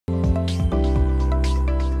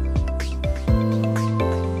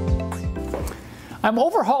I'm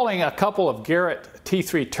overhauling a couple of Garrett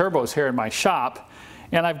T3 turbos here in my shop,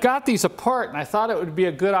 and I've got these apart, and I thought it would be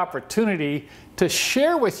a good opportunity to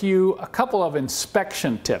share with you a couple of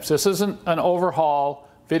inspection tips. This isn't an overhaul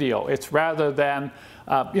video. It's rather than,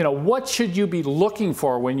 what should you be looking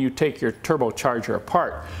for when you take your turbocharger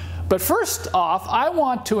apart. But first off, I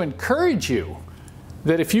want to encourage you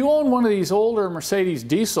that if you own one of these older Mercedes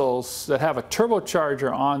diesels that have a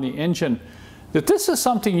turbocharger on the engine, that this is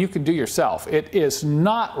something you can do yourself. It is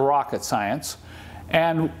not rocket science,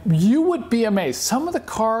 and you would be amazed. Some of the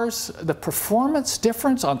cars, the performance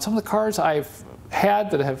difference on some of the cars I've had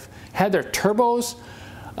that have had their turbos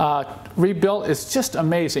rebuilt is just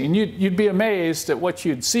amazing. And you'd be amazed at what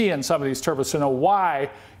you'd see in some of these turbos to know why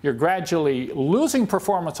you're gradually losing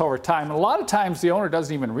performance over time. And a lot of times the owner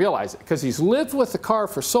doesn't even realize it because he's lived with the car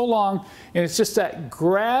for so long, and it's just that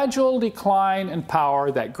gradual decline in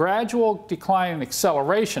power, that gradual decline in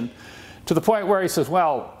acceleration, to the point where he says,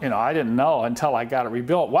 well, I didn't know until I got it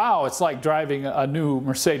rebuilt. Wow, it's like driving a new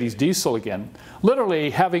Mercedes diesel again. Literally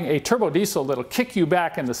having a turbo diesel that'll kick you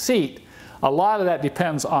back in the seat, a lot of that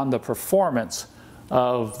depends on the performance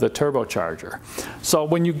of the turbocharger. So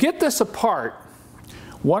when you get this apart,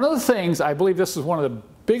 one of the things, I believe this is one of the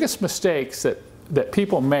biggest mistakes that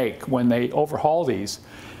people make when they overhaul these,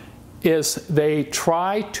 is they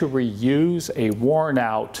try to reuse a worn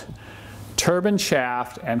out turbine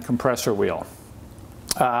shaft and compressor wheel.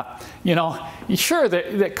 Sure,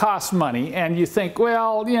 that costs money, and you think,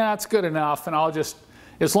 well, yeah, it's good enough, and I'll just,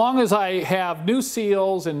 as long as I have new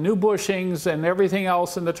seals and new bushings and everything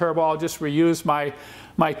else in the turbo, I'll just reuse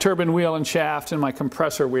my turbine wheel and shaft and my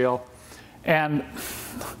compressor wheel. And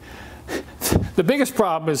the biggest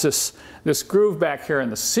problem is this groove back here in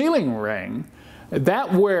the sealing ring.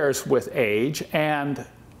 That wears with age, and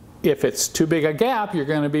if it's too big a gap, you're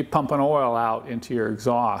going to be pumping oil out into your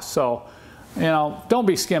exhaust. So, don't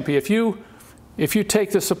be skimpy. If you take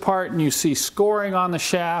this apart and you see scoring on the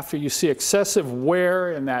shaft, or you see excessive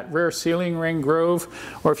wear in that rear sealing ring groove,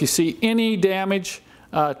 or if you see any damage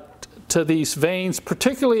to these vanes,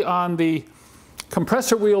 particularly on the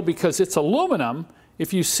compressor wheel because it's aluminum,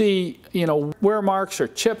 if you see wear marks or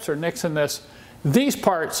chips or nicks in this, these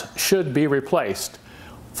parts should be replaced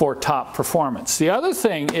for top performance. The other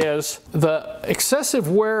thing is the excessive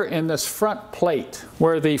wear in this front plate,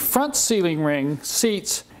 where the front sealing ring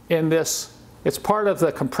seats in this. It's part of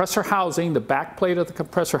the compressor housing, the back plate of the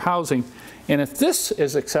compressor housing, and if this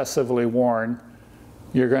is excessively worn,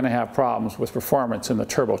 you're going to have problems with performance in the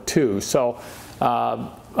turbo too. So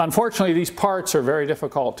unfortunately, these parts are very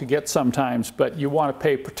difficult to get sometimes, but you want to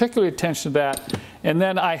pay particular attention to that. And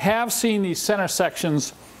then I have seen these center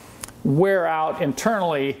sections wear out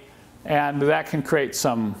internally, and that can create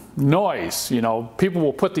some noise. People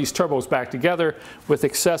will put these turbos back together with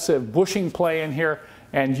excessive bushing play in here,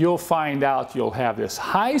 and you'll find out you'll have this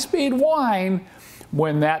high-speed whine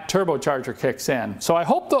when that turbocharger kicks in. So I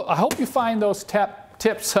hope you find those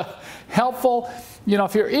tips helpful.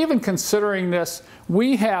 If you're even considering this,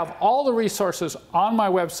 we have all the resources on my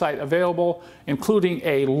website available, including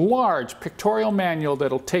a large pictorial manual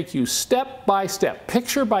that'll take you step by step,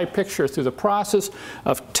 picture by picture, through the process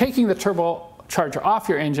of taking the turbocharger off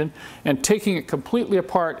your engine and taking it completely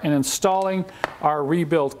apart and installing our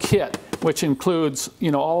rebuild kit, which includes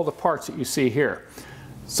all the parts that you see here.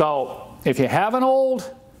 So if you have an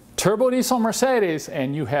old turbo diesel Mercedes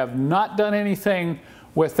and you have not done anything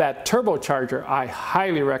with that turbocharger, I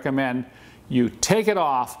highly recommend you take it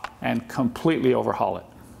off and completely overhaul it.